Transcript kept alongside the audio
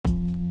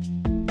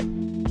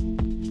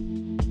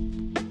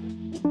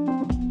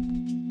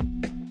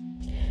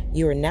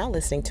You are now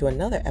listening to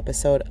another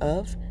episode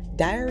of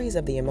Diaries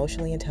of the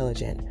Emotionally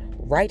Intelligent,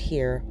 right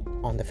here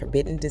on the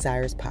Forbidden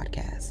Desires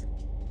podcast.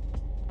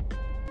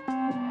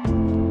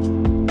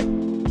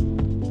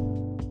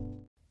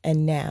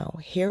 And now,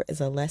 here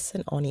is a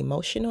lesson on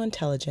emotional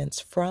intelligence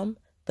from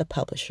the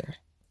publisher.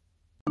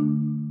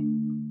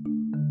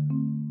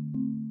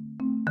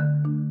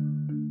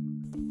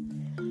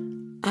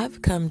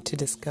 I've come to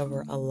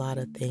discover a lot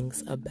of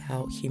things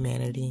about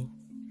humanity.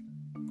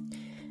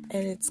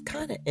 And it's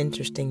kind of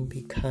interesting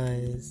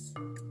because,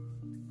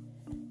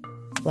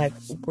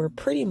 we're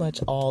pretty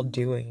much all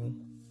doing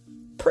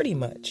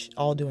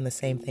the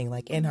same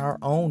thing, in our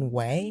own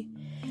way.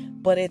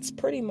 But it's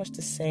pretty much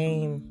the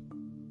same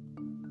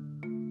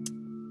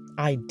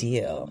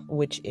idea,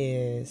 which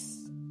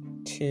is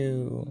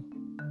to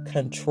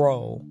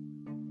control.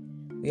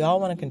 We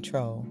all want to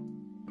control.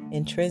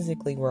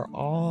 Intrinsically, we're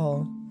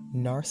all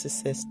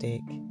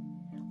narcissistic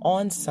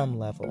on some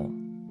level.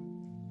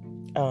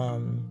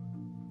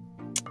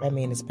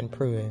 It's been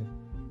proven.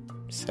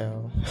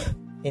 So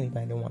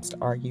anybody that wants to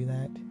argue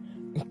that,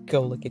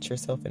 go look at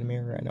yourself in the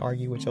mirror and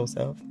argue with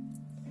yourself.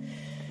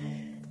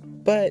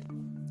 But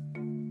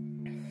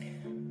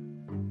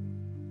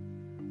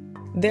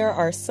there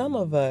are some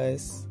of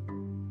us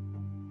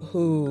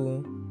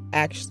who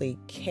actually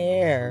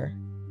care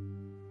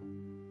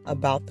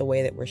about the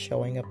way that we're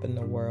showing up in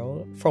the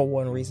world for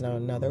one reason or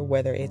another,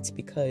 whether it's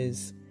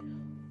because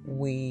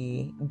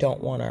we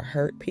don't want to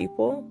hurt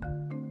people,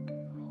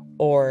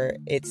 or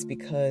it's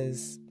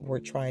because we're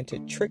trying to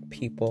trick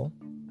people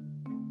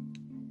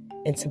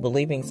into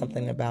believing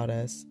something about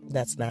us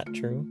that's not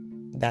true.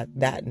 Now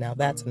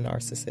that's a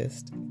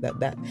narcissist.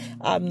 That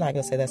I'm not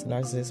gonna say that's a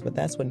narcissist, but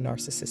that's what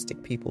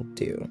narcissistic people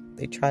do.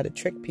 They try to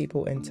trick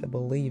people into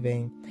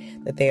believing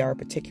that they are a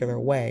particular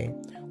way,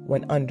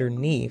 when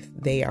underneath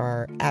they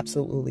are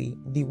absolutely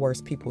the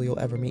worst people you'll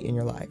ever meet in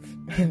your life.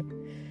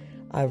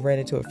 I've ran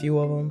into a few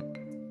of them.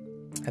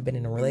 I've been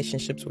in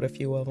relationships with a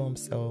few of them,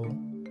 so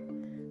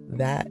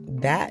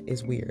that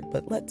is weird.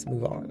 But let's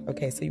move on.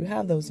 Okay, so you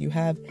have those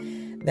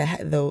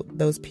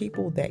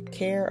people that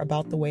care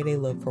about the way they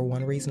look for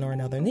one reason or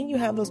another, and then you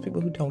have those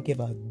people who don't give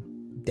a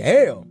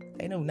damn.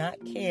 They do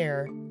not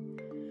care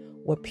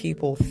what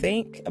people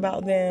think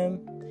about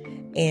them.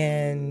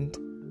 And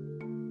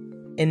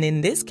in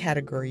this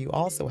category, you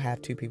also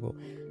have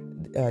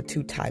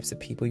two types of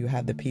people. You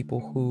have the people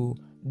who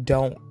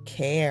don't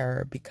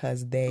care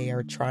because they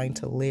are trying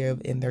to live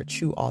in their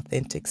true,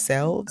 authentic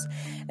selves,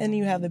 and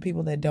you have the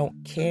people that don't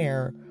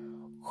care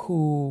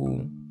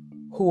who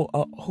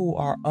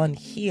are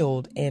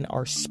unhealed and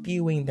are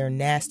spewing their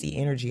nasty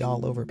energy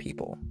all over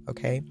people.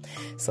 Okay,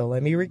 so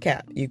let me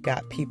recap. You've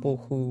got people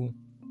who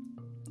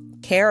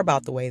care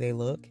about the way they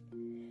look,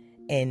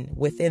 and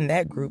within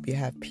that group, you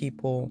have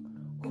people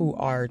who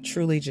are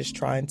truly just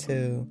trying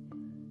to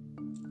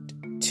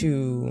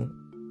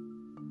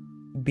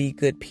be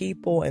good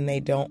people, and they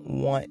don't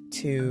want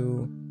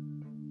to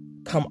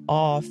come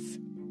off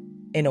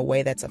in a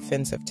way that's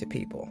offensive to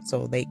people.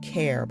 So they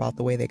care about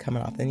the way they're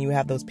coming off. And you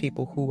have those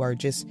people who are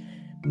just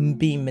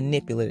being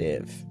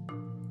manipulative,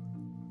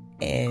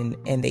 and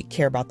they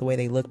care about the way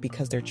they look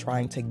because they're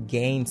trying to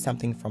gain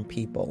something from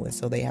people. And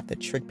so they have to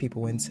trick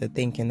people into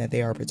thinking that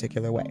they are a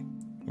particular way,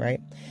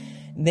 right?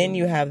 Then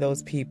you have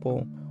those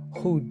people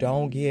who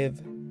don't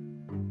give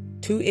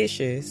two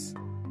issues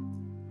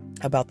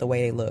about the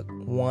way they look.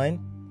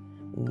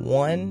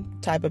 One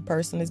type of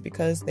person is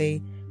because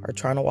they are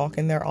trying to walk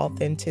in their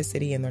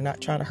authenticity and they're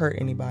not trying to hurt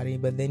anybody.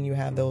 But then you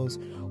have those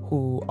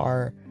who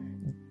are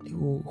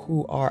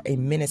a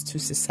menace to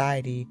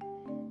society,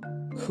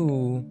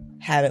 who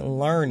haven't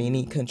learned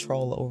any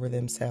control over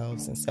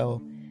themselves, and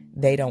so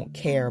they don't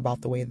care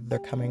about the way that they're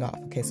coming off.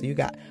 Okay, so you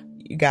got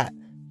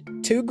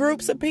two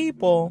groups of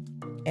people,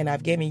 and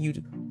I've given you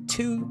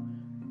two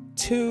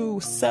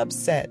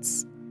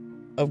subsets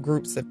of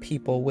groups of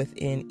people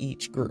within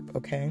each group.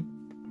 Okay,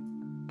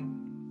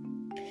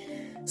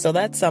 so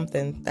that's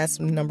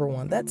number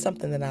one. That's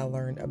something that I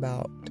learned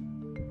about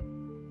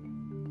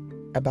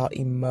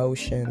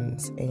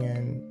emotions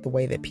and the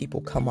way that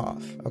people come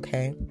off.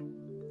 Okay,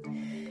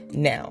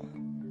 now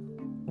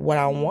what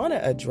I want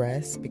to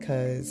address,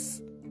 because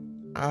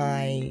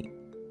I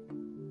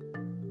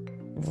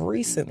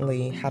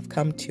recently have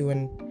come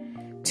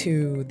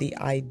to the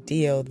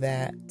idea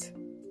that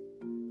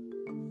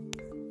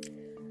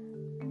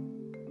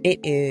it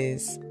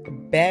is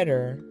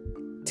better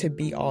to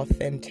be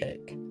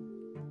authentic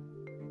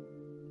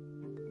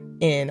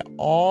in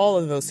all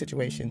of those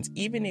situations,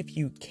 even if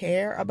you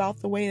care about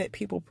the way that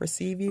people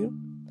perceive you,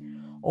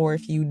 or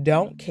if you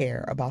don't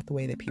care about the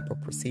way that people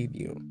perceive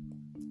you.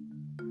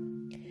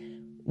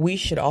 We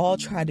should all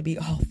try to be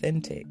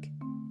authentic,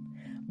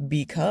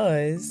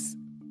 because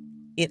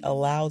it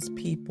allows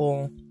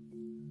people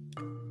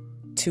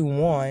to,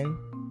 one,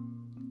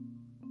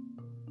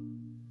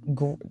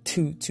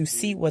 to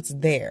see what's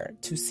there,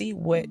 to see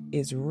what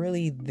is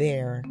really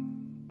there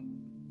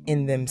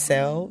in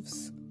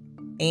themselves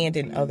and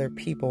in other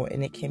people,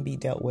 and it can be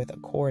dealt with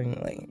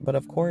accordingly. But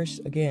of course,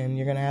 again,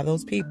 you're going to have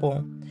those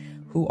people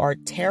who are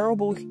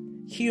terrible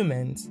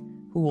humans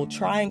who will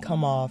try and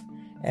come off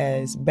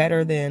as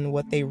better than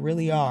what they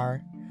really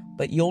are,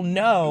 but you'll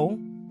know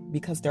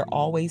because they're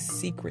always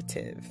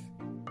secretive.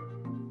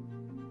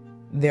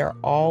 They're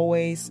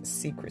always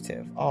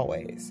secretive,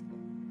 always.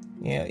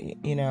 Yeah,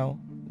 you know,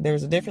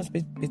 there's a difference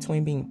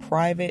between being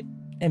private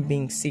and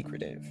being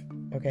secretive.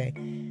 Okay?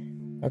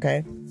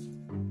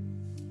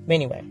 But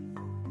anyway,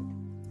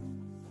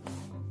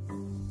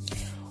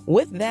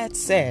 with that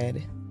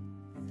said,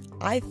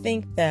 I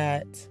think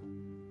that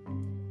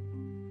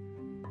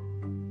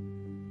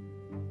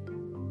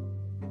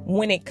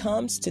when it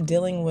comes to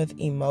dealing with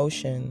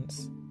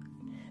emotions,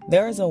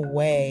 there is a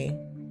way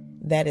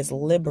that is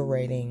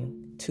liberating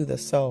to the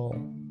soul.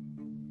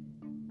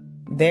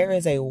 There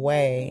is a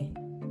way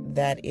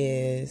that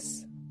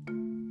is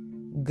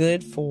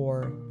good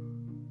for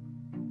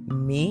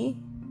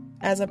me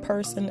as a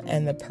person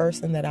and the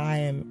person that I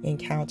am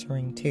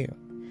encountering too,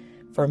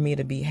 for me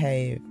to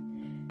behave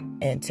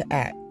and to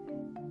act.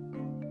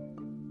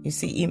 You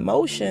see,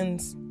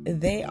 emotions,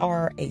 they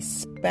are a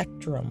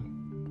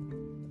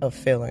spectrum of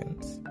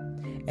feelings,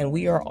 and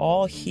we are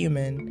all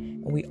human,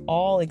 and we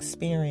all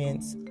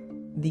experience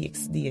the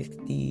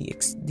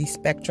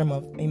spectrum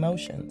of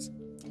emotions,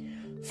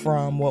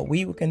 from what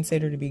we would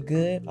consider to be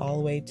good all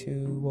the way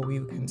to what we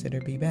would consider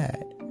to be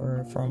bad,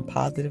 or from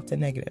positive to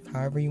negative,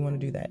 however you want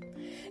to do that.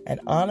 And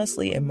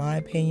honestly, in my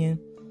opinion,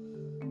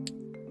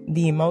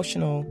 the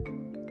emotional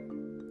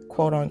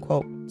quote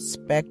unquote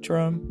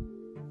spectrum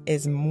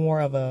is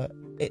more of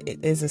it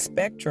is a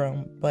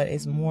spectrum, but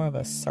it's more of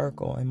a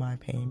circle, in my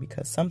opinion,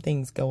 because some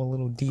things go a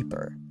little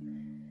deeper.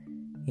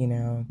 You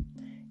know,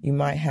 you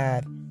might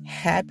have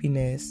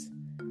happiness,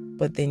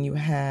 but then you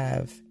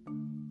have,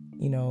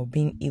 you know,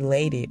 being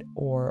elated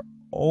or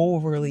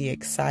overly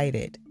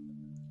excited,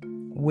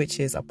 which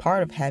is a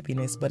part of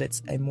happiness, but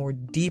it's a more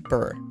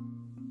deeper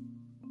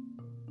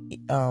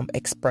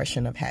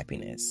expression of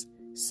happiness.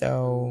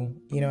 So,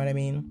 you know what I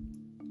mean?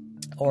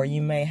 Or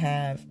you may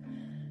have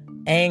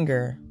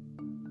anger,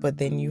 but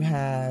then you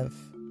have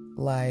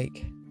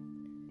like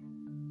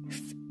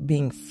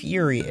being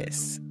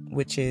furious,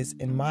 which is,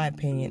 in my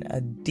opinion,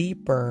 a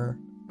deeper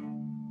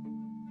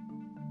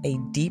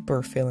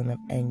feeling of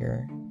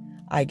anger.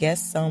 I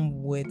guess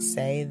some would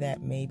say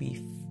that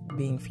maybe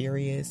being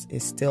furious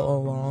is still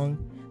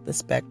along the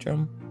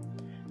spectrum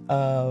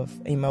of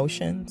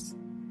emotions,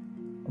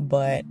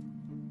 but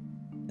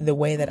the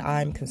way that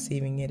I'm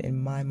conceiving it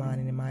in my mind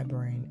and in my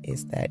brain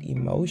is that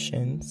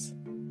emotions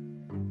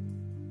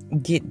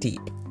get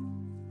deep,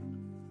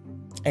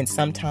 and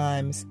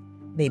sometimes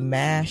they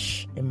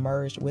mash and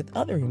merge with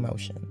other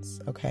emotions.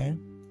 Okay,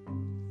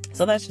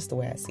 so that's just the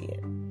way I see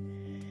it.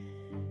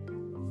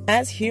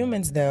 As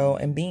humans, though,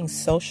 and being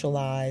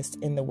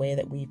socialized in the way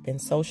that we've been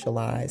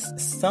socialized,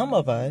 some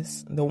of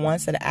us, the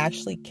ones that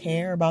actually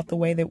care about the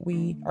way that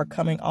we are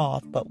coming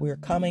off, but we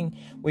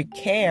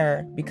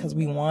care because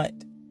we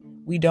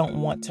don't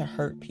want to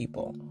hurt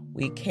people.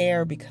 We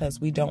care because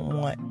we don't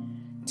want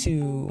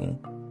to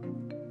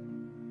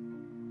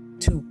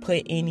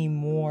put any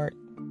more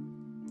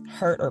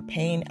hurt or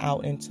pain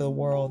out into the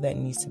world that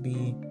needs to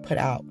be put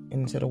out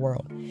into the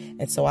world.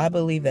 And so I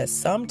believe that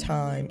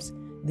sometimes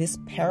this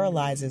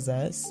paralyzes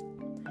us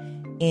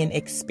in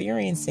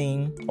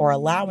experiencing or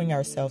allowing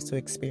ourselves to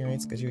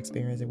experience, because you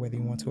experience it whether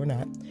you want to or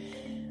not,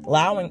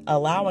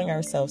 allowing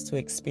ourselves to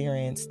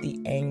experience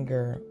the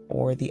anger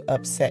or the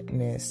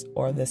upsetness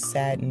or the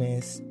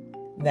sadness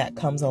that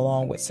comes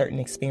along with certain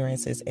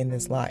experiences in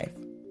this life.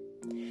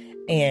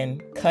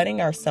 And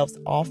cutting ourselves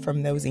off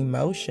from those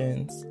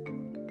emotions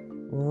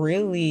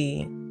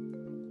really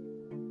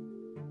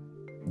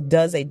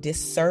does a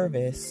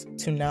disservice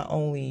to not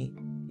only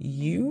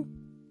you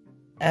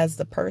as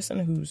the person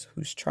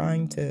who's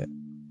trying to,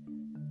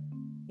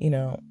 you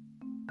know,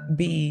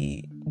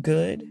 be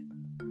good.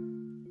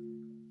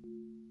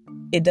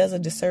 It does a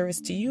disservice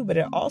to you, but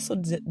it also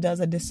does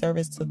a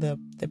disservice to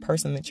the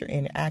person that you're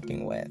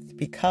interacting with,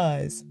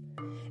 because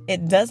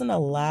it doesn't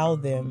allow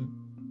them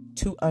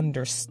to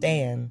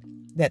understand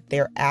that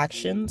their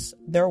actions,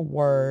 their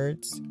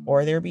words,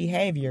 or their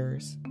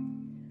behaviors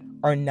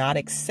are not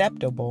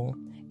acceptable,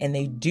 and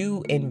they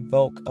do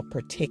invoke a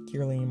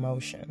particular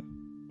emotion.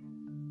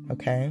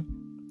 Okay?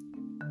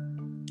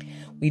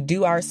 We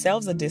do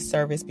ourselves a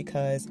disservice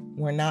because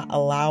we're not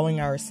allowing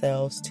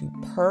ourselves to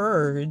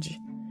purge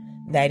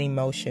that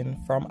emotion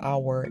from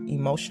our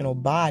emotional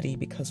body,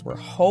 because we're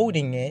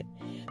holding it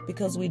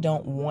because we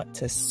don't want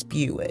to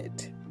spew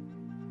it.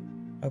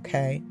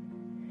 Okay?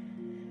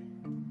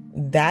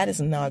 That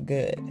is not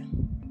good.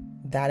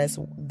 That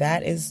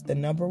is the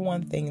number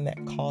one thing that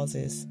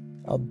causes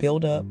a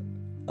buildup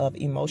of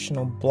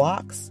emotional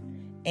blocks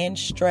and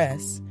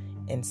stress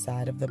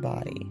inside of the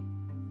body.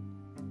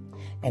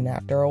 And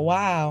after a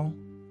while,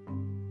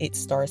 it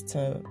starts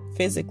to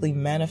physically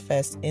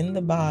manifest in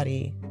the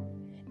body,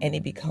 and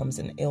it becomes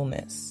an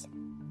illness.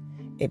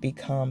 It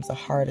becomes a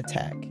heart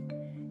attack.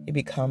 It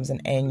becomes an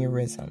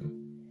aneurysm.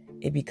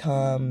 It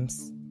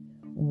becomes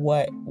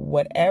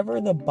whatever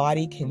the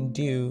body can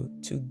do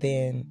to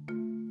then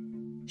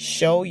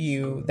show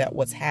you that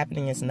what's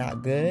happening is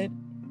not good,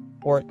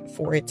 or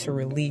for it to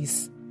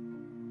release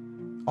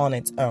on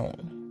its own.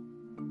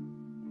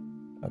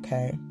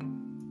 Okay?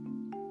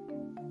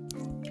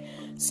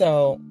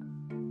 So,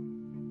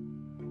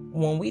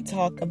 when we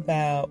talk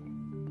about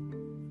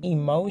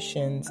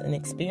emotions and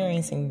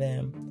experiencing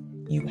them,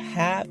 you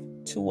have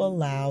to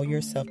allow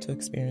yourself to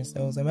experience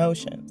those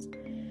emotions.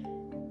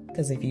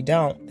 Because if you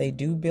don't, they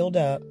do build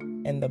up,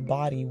 and the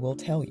body will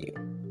tell you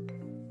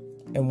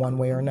in one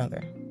way or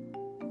another.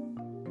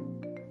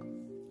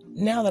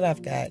 Now that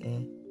I've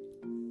gotten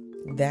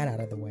that out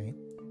of the way,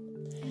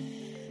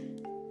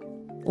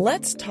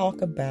 let's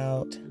talk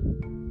about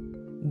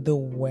the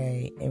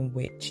way in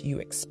which you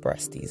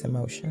express these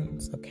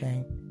emotions,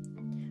 okay?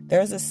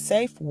 There's a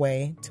safe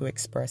way to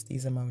express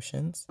these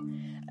emotions,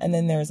 and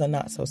then there's a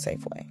not so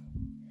safe way.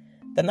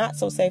 The not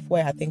so safe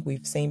way, I think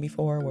we've seen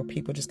before, where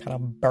people just kind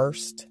of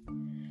burst,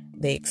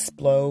 they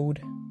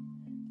explode,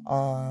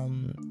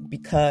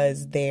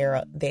 because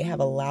they have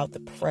allowed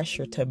the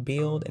pressure to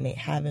build, and they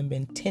haven't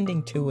been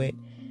tending to it,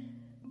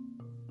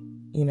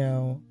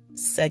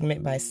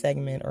 segment by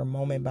segment or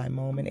moment by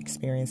moment,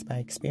 experience by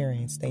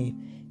experience.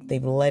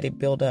 They've let it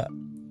build up,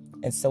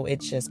 and so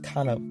it just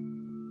kind of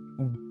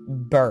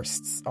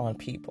bursts on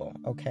people.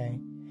 Okay,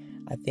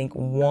 I think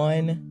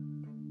one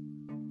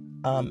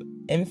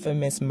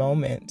infamous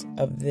moment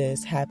of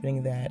this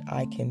happening that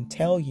I can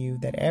tell you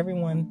that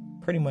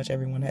pretty much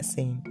everyone has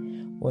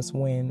seen, was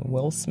when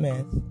Will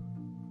Smith,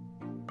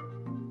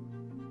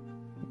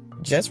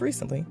 just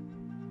recently,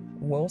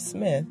 Will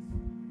Smith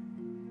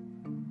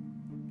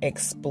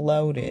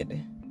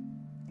exploded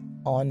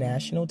on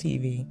national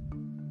TV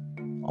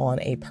on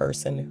a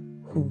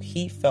person who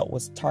he felt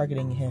was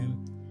targeting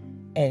him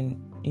and,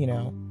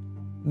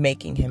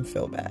 making him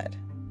feel bad.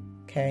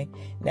 Okay.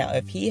 Now,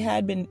 if he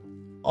had been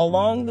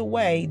along the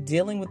way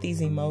dealing with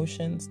these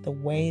emotions the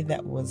way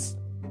that was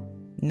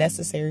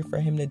necessary for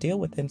him to deal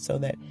with them, so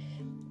that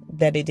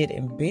it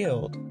didn't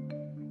build,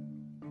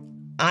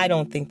 I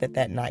don't think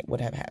that night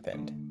would have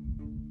happened.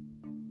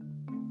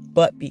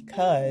 But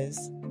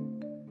because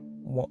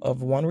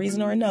of one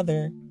reason or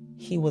another,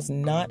 he was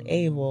not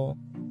able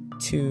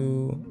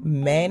to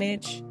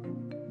manage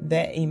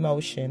that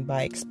emotion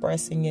by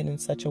expressing it in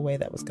such a way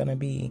that was going to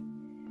be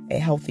a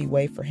healthy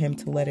way for him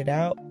to let it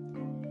out.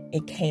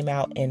 It came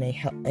out in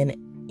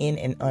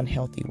an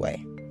unhealthy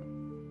way.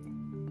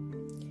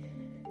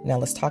 Now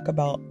let's talk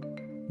about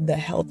the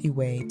healthy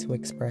way to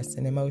express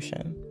an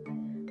emotion.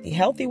 The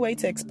healthy way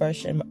to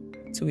express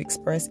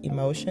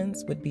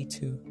emotions would be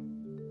to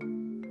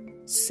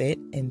sit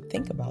and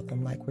think about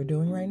them like we're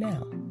doing right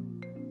now.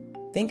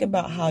 Think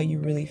about how you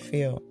really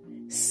feel.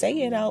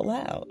 Say it out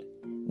loud.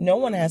 No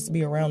one has to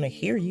be around to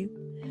hear you,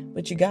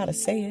 but you got to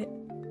say it.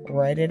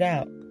 Write it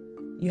out.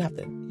 You have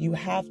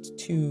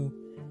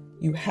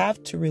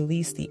to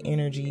release the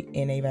energy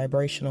in a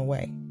vibrational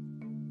way.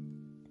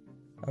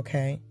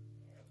 Okay?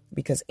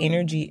 Because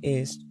energy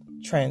is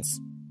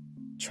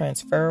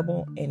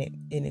transferable, and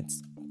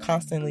it's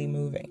constantly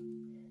moving.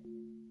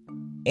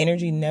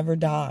 Energy never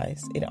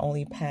dies. It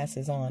only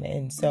passes on.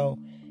 And so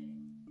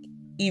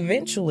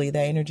eventually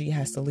that energy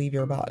has to leave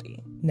your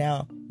body.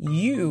 Now,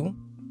 you,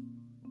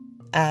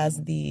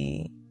 as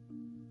the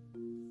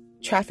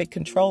traffic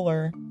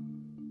controller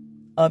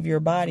of your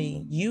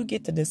body, you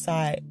get to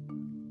decide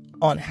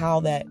on how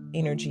that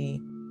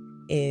energy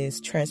is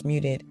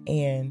transmuted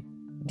and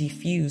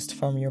diffused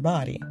from your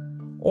body.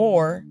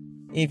 Or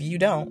if you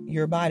don't,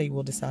 your body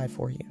will decide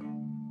for you.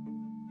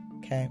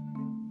 Okay?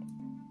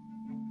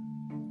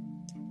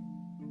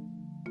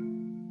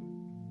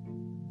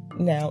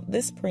 Now,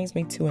 this brings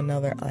me to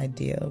another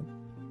idea,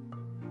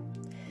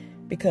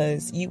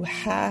 because you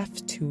have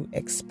to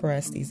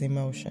express these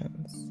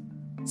emotions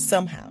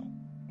somehow.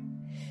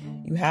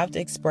 You have to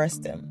express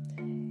them.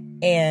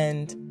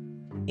 And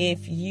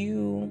if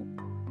you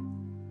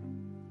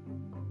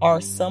are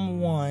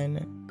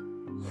someone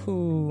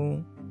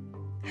who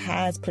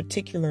has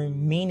particular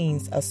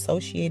meanings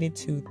associated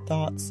to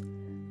thoughts,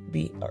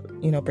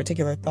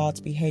 particular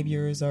thoughts,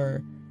 behaviors,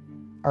 or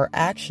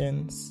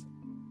actions,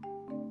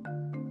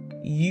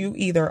 you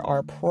either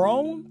are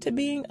prone to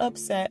being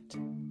upset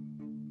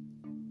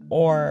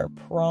or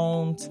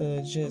prone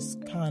to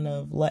just kind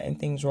of letting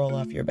things roll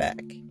off your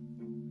back.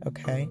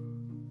 Okay?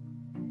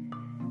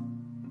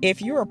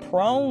 If you're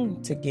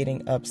prone to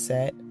getting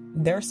upset,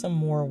 there's some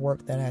more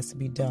work that has to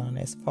be done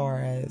as far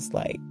as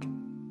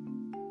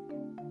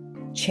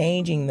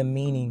changing the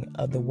meaning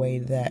of the way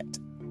that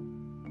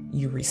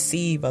you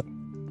receive a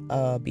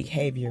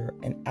behavior,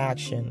 an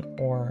action,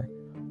 or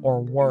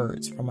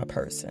words from a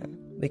person.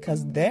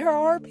 Because there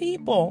are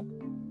people,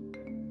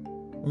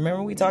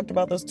 remember we talked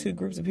about those two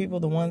groups of people,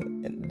 the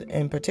one,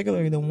 and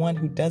particularly the one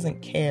who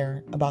doesn't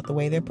care about the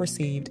way they're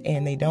perceived,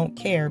 and they don't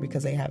care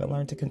because they haven't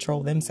learned to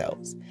control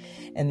themselves,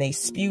 and they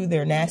spew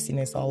their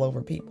nastiness all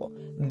over people.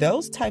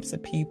 Those types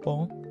of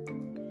people,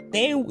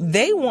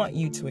 they want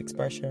you to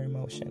express your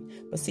emotion,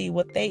 but see,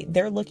 what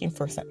they're looking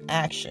for some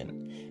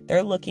action.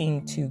 They're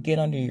looking to get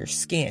under your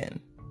skin.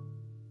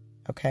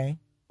 Okay?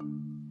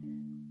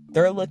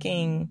 They're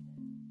looking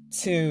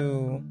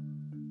to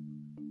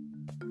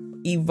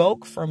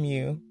evoke from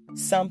you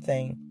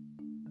something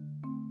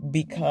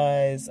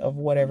because of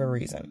whatever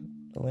reason.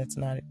 We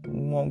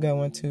won't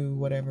go into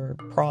whatever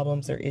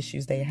problems or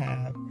issues they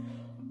have.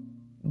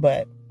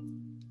 But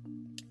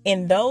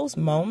in those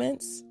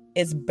moments,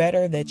 it's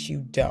better that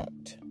you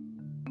don't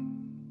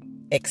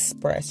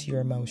express your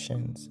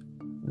emotions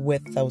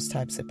with those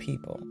types of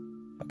people.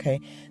 Okay?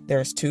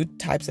 There's two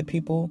types of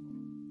people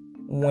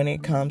when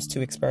it comes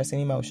to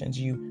expressing emotions.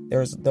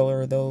 There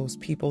are those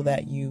people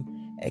that you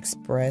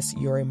express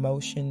your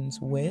emotions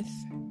with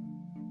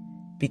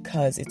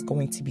because it's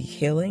going to be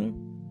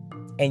healing,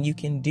 and you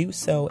can do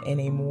so in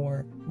a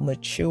more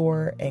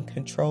mature and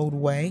controlled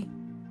way.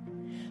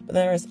 But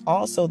there's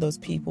also those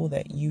people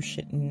that you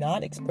should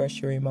not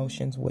express your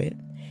emotions with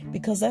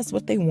because that's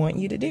what they want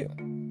you to do.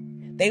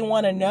 They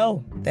want to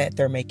know that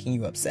they're making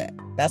you upset.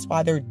 That's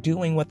why they're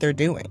doing what they're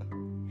doing.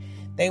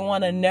 They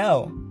want to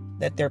know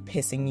that they're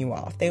pissing you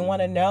off. They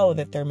want to know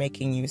that they're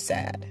making you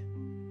sad.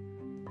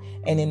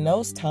 And in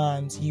those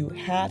times, you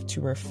have to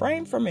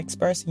refrain from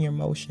expressing your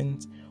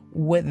emotions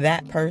with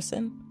that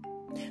person.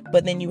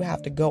 But then you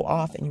have to go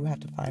off and you have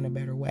to find a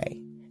better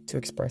way to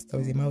express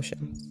those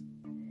emotions.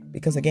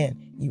 Because again,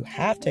 you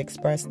have to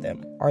express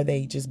them or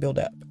they just build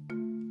up.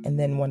 And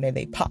then one day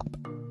they pop.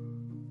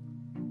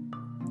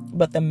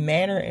 But the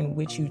manner in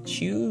which you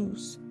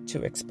choose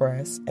to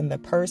express and the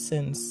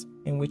persons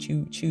in which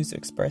you choose to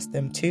express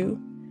them to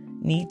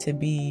need to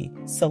be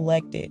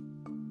selected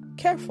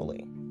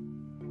carefully.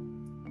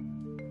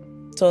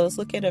 So let's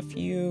look at a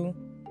few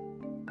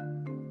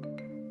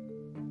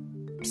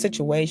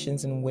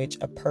situations in which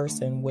a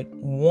person would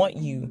want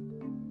you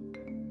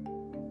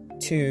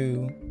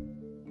to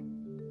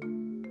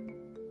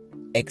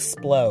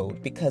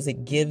explode because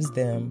it gives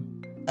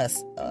them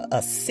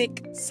a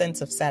sick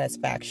sense of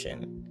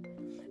satisfaction.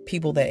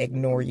 People that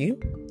ignore you,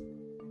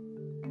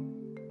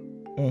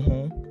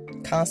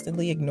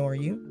 constantly ignore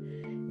you.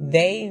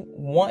 They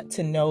want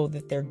to know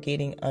that they're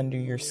getting under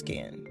your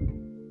skin.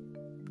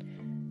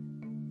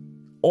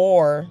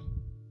 Or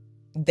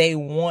they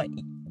want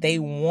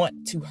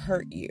to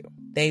hurt you.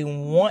 They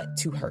want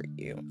to hurt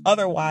you.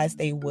 Otherwise,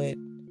 they would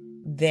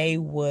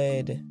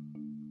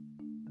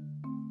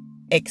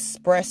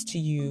express to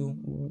you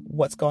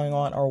what's going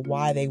on or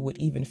why they would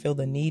even feel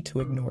the need to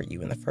ignore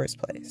you in the first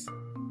place.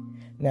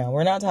 Now,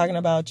 we're not talking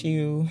about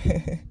you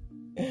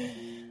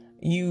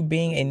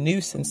being a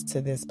nuisance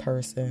to this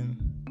person,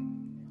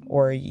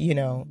 or,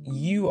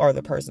 you are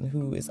the person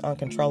who is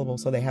uncontrollable,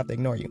 so they have to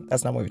ignore you.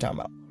 That's not what we're talking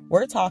about.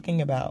 We're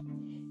talking about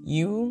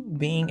you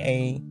being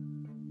a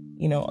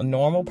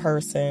normal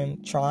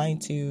person trying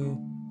to,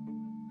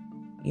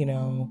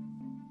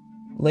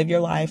 live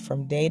your life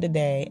from day to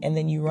day, and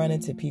then you run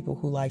into people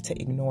who like to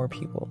ignore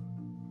people.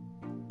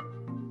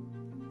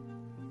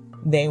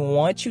 They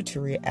want you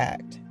to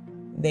react.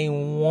 They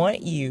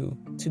want you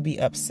to be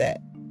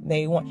upset.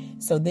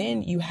 So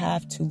then you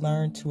have to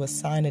learn to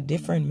assign a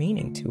different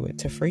meaning to it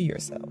to free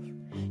yourself.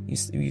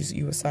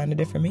 You assign a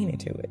different meaning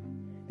to it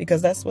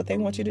because that's what they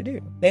want you to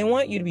do. They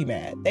want you to be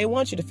mad. They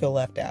want you to feel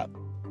left out.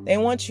 They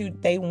want to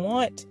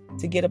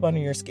get up under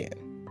your skin.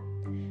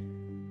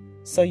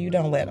 So you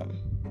don't let them.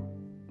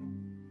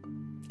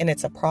 And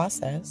it's a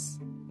process,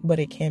 but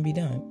it can be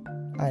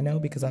done. I know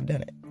because I've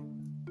done it.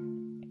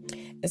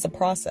 It's a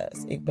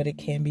process, but it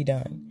can be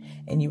done.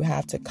 And you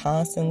have to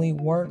constantly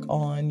work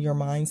on your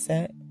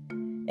mindset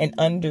and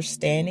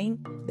understanding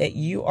that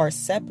you are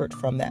separate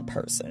from that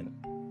person.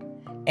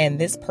 And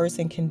this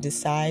person can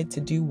decide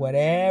to do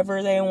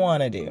whatever they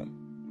want to do.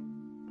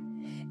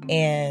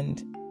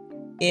 And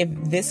if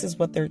this is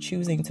what they're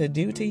choosing to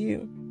do to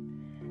you,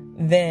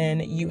 then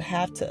you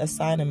have to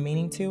assign a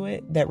meaning to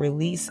it that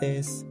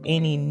releases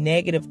any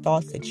negative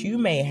thoughts that you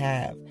may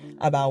have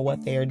about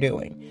what they are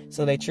doing,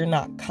 so that you're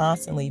not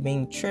constantly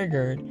being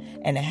triggered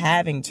and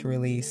having to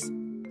release,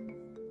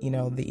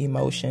 the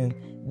emotion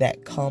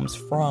that comes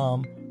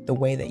from the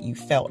way that you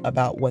felt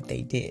about what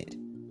they did.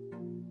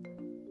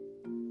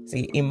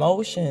 See,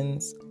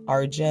 emotions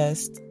are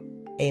just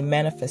a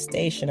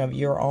manifestation of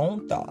your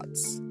own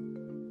thoughts.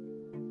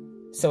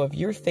 So if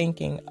you're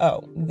thinking,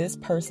 oh, this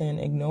person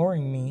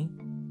ignoring me,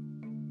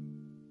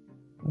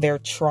 they're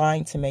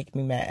trying to make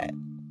me mad,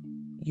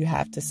 you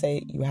have to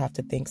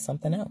think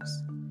something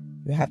else.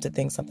 You have to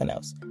think something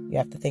else. You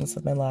have to think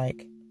something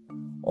like,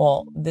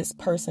 well, this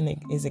person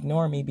is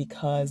ignoring me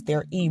because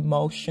they're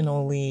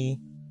emotionally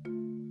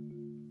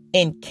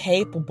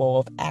incapable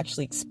of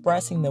actually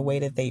expressing the way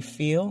that they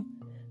feel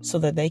so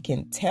that they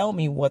can tell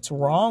me what's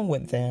wrong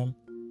with them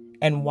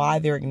and why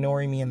they're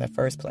ignoring me in the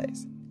first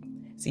place.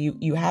 So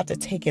you have to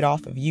take it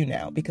off of you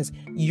now, because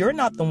you're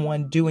not the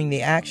one doing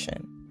the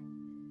action.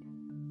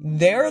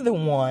 They're the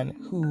one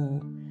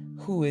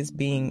who is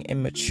being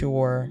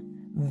immature.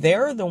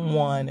 They're the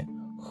one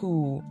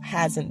who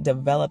hasn't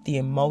developed the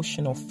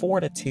emotional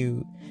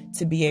fortitude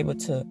to be able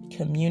to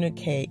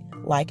communicate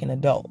like an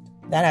adult.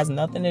 That has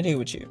nothing to do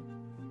with you.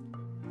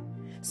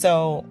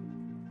 So,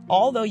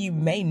 although you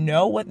may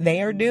know what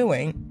they are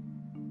doing,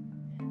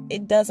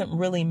 it doesn't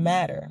really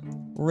matter.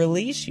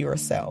 release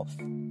yourself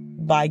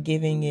by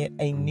giving it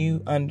a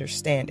new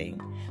understanding,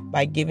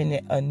 by giving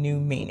it a new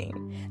meaning.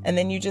 And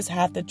then you just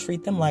have to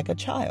treat them like a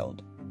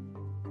child.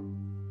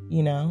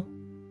 You know?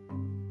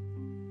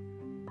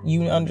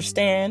 You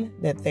understand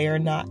that they are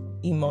not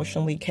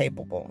emotionally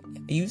capable.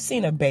 You've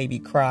seen a baby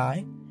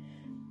cry.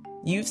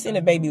 You've seen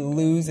a baby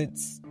lose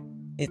its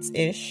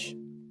ish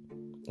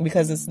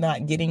because it's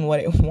not getting what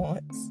it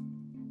wants.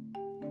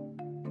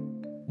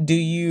 Do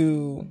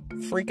you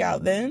freak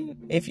out then?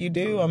 If you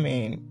do, I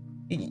mean,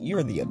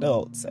 you're the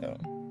adult, so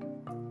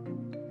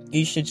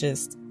you should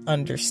just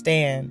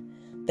understand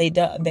they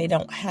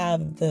don't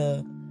have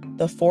the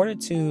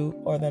fortitude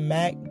or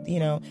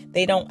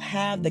they don't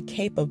have the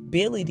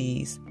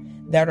capabilities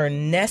that are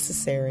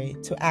necessary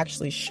to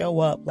actually show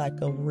up like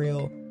a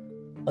real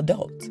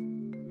adult.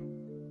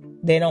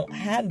 They don't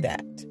have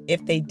that.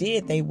 If they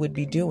did, they would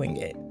be doing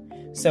it.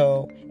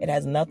 So it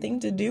has nothing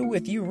to do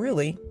with you,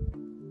 really,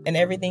 and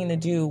everything to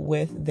do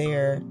with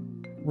their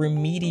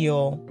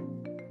remedial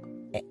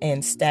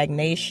and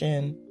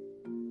stagnation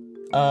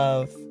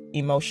of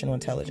emotional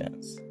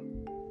intelligence.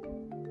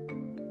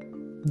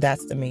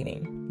 That's the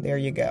meaning. There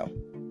you go.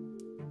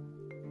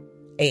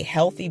 A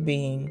healthy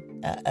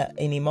being,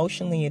 an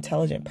emotionally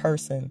intelligent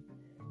person,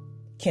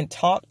 can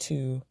talk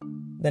to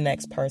the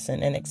next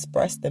person and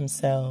express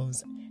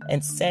themselves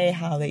and say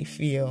how they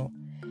feel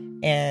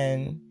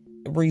and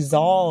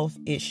resolve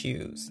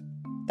issues.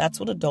 That's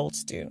what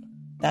adults do.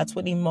 That's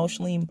what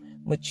emotionally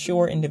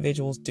mature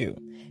individuals do.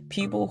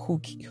 People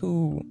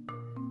who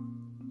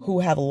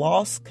have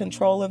lost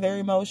control of their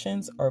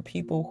emotions, or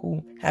people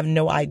who have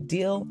no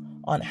idea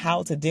on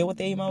how to deal with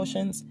their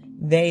emotions,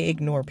 they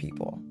ignore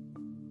people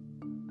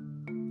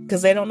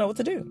because they don't know what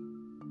to do.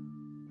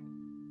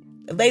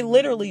 They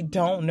literally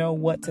don't know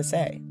what to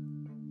say.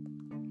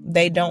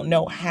 They don't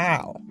know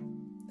how.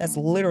 That's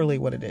literally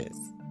what it is.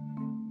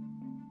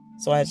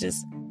 So I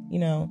just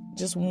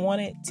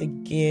wanted to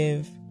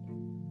give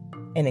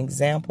an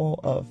example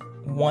of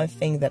one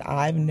thing that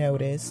I've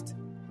noticed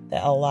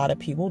that a lot of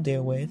people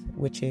deal with,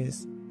 which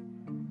is,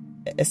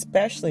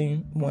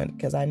 especially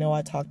because I know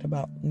I talked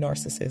about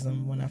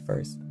narcissism when I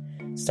first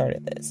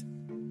started this.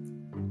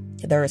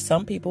 There are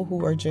some people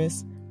who are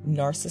just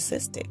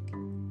narcissistic.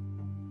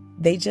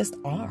 They just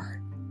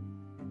are,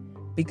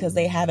 because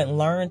they haven't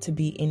learned to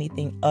be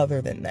anything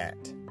other than that.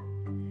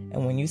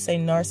 And when you say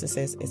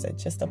narcissist,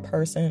 it's just a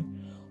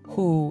person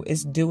who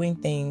is doing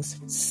things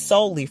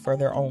solely for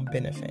their own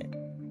benefit.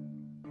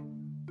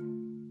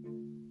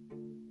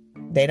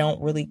 They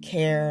don't really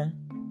care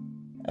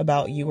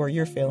about you or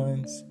your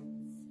feelings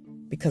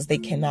because they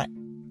cannot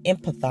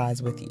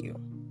empathize with you.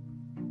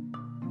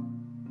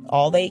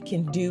 All they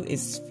can do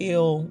is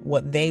feel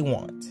what they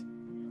want,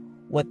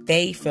 what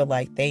they feel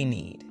like they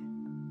need.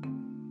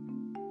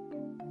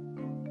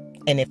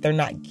 And if they're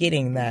not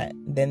getting that,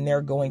 then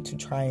they're going to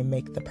try and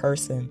make the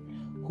person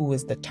who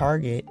is the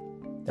target,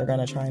 they're going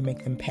to try and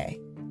make them pay.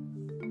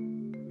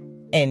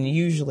 And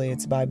usually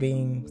it's by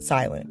being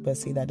silent. But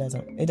see,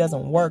 it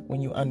doesn't work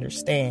when you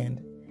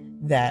understand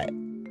that,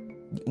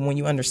 when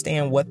you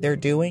understand what they're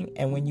doing,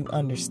 and when you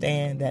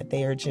understand that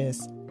they're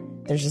just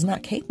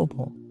not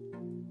capable.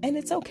 And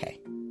it's okay.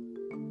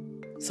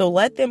 So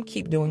let them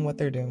keep doing what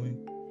they're doing.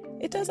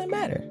 It doesn't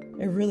matter.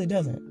 It really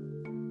doesn't.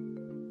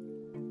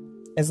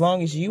 As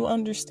long as you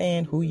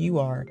understand who you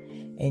are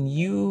and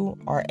you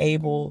are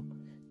able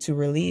to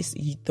release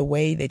the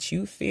way that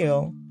you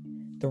feel,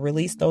 to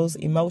release those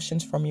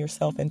emotions from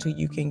yourself until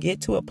you can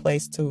get to a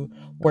place to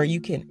where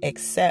you can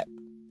accept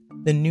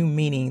the new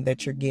meaning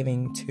that you're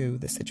giving to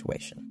the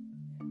situation.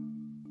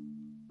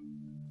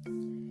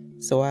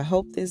 So I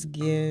hope this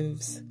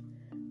gives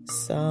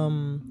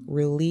some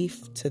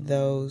relief to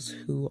those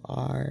who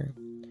are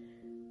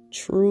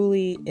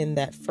truly in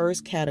that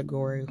first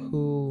category,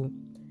 who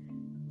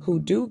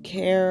do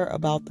care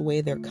about the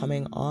way they're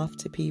coming off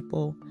to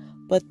people,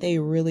 but they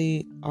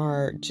really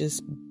are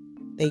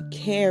they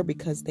care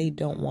because they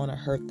don't want to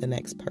hurt the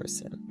next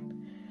person.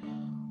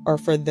 Or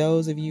for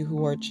those of you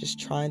who are just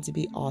trying to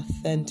be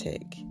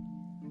authentic,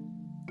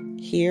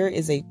 here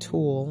is a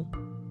tool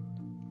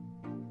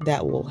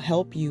that will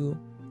help you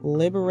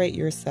liberate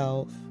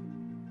yourself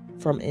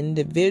from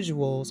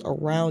individuals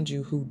around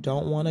you who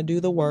don't want to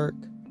do the work,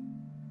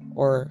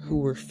 or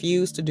who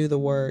refuse to do the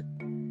work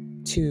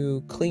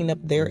to clean up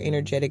their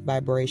energetic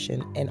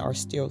vibration and are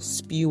still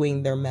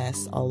spewing their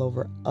mess all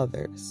over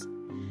others,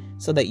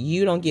 so that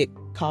you don't get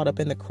caught up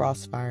in the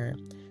crossfire,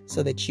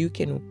 so that you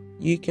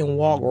can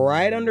walk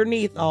right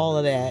underneath all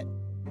of that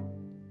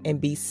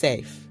and be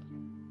safe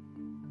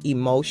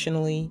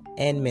emotionally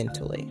and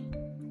mentally.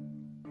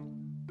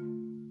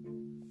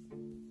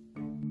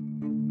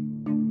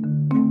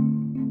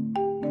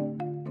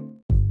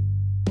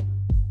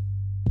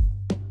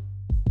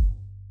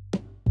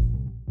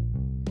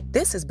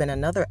 This has been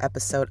another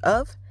episode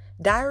of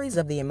Diaries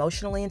of the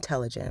Emotionally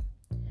Intelligent.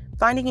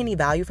 Finding any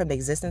value from the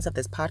existence of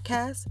this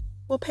podcast?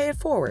 Well, pay it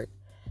forward.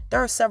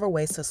 There are several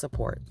ways to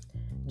support.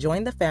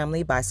 Join the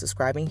family by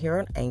subscribing here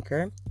on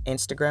Anchor,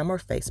 Instagram, or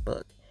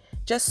Facebook.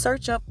 Just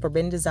search up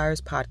Forbidden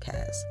Desires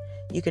Podcast.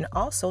 You can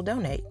also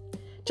donate.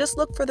 Just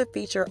look for the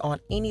feature on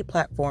any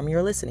platform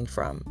you're listening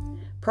from.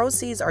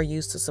 Proceeds are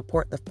used to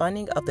support the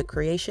funding of the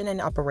creation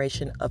and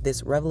operation of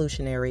this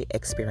revolutionary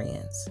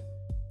experience.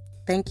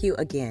 Thank you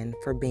again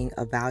for being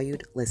a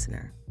valued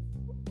listener.